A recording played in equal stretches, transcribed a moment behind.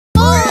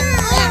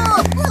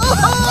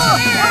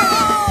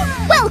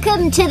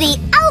Welcome to the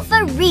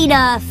Alpha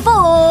Arena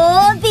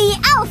for the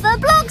Alpha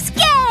Blocks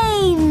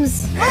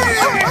Games!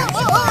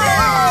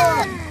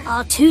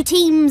 Our two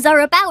teams are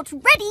about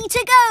ready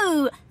to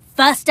go.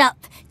 First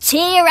up,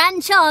 cheer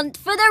and chant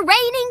for the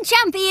reigning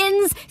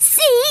champions,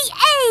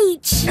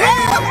 CH!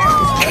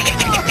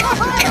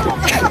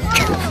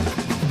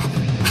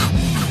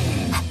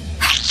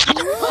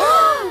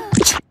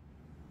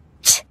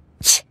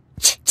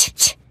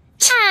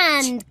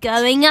 And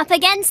going up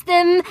against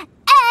them,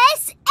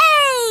 SH!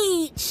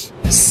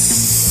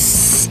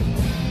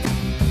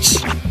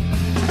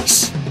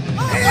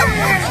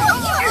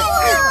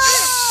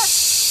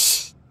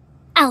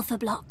 Alpha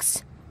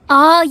Blocks,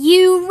 are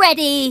you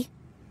ready?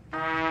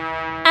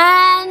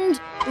 And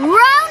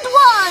round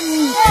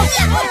one!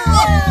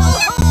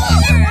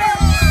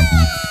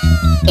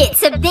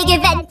 It's a big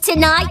event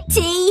tonight,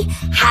 T.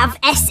 Have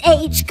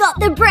SH got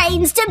the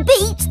brains to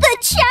beat the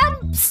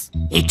champs?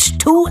 It's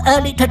too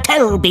early to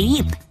tell,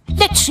 B.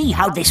 Let's see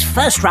how this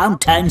first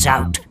round turns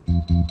out.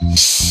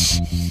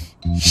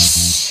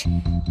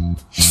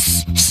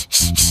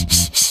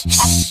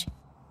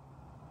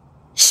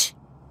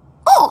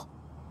 Oh!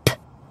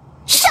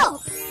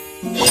 Shove!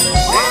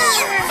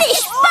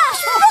 Fish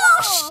bash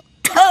bosh!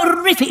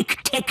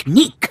 Terrific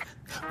technique.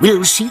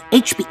 Will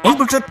CH be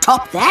able to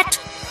top that?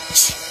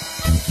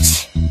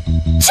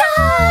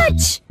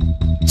 Charge!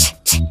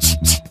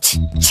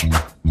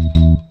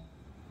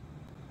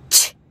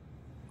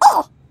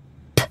 Oh!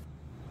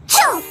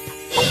 Jump!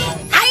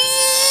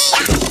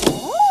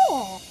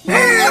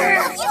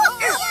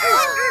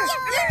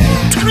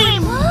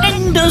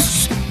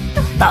 Tremendous!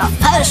 The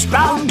first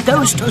round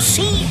goes to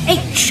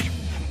CH.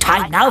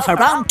 Time now for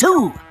round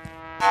two.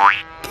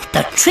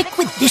 The trick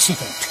with this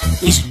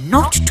event is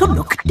not to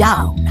look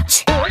down.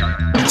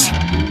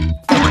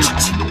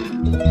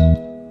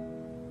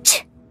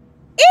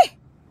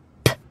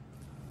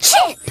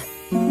 Chip!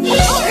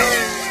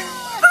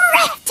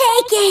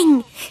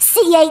 Breathtaking!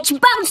 CH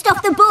bounced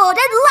off the board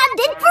and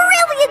landed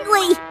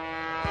brilliantly!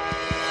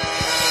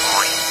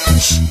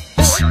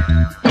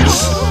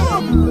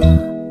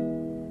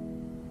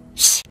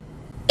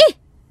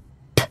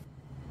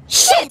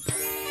 Chip!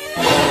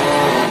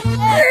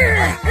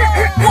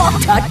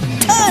 What a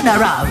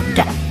turnaround!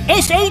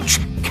 SH,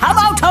 come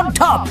out on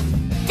top!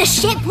 The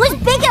ship was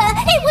bigger!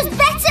 It was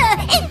better!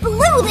 It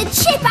blew the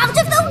chip out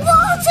of the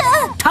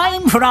water!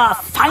 Time for our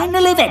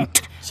final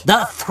event,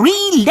 the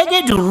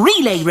three-legged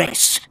relay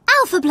race.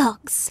 Alpha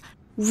Blocks,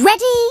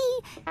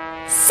 ready,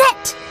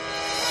 set,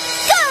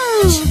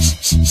 go!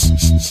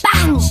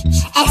 Bang!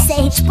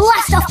 SH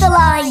blast off the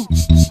line!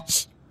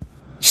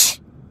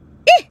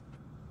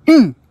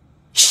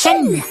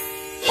 Shen!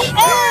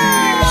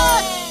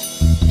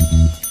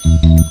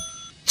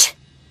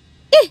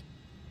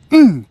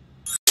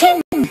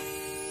 Chin!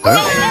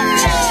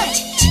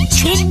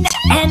 Chin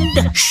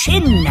and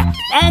shin.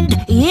 And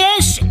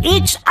yes,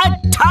 it's a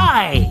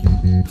tie.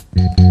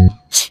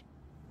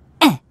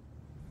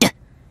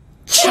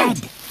 Chad.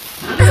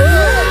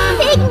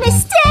 Big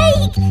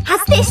mistake!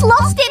 Has this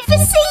lost it for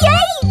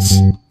CH?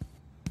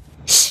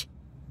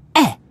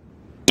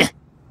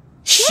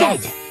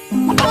 Shed.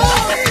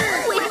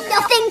 With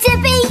nothing to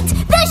beat,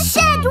 the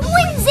shed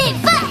wins it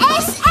for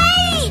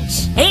SH!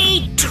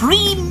 A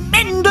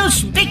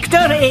tremendous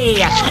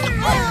victory!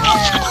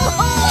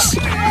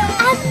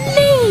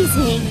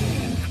 Amazing!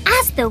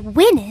 As the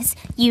winners,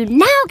 you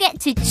now get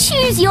to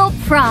choose your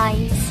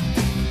prize.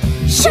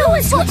 Show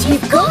us what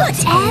you've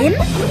got, M.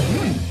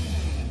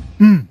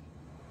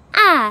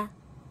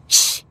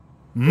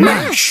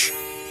 Mash.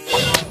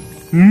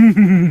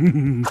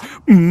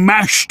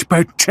 Mashed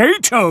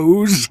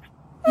potatoes.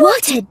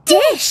 What a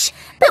dish!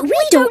 But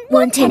we don't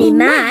want any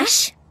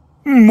mash.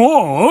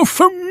 More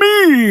for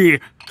me.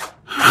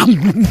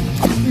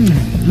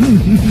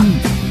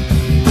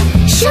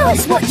 Show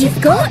us what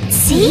you've got,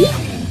 see?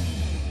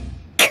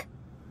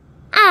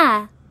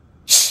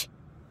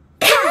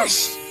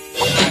 Cash!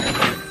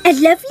 A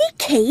lovely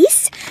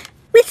case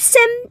with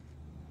some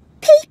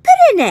paper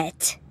in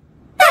it.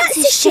 That's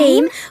a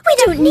shame. We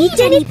don't need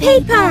any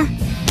paper.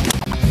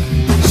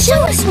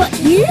 Show us what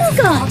you've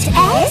got,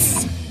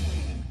 S.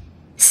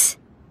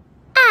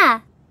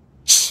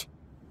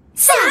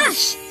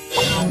 Sash!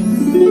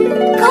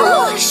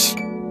 Gosh!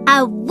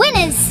 A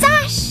winner's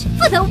sash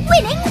for the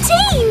winning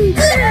team!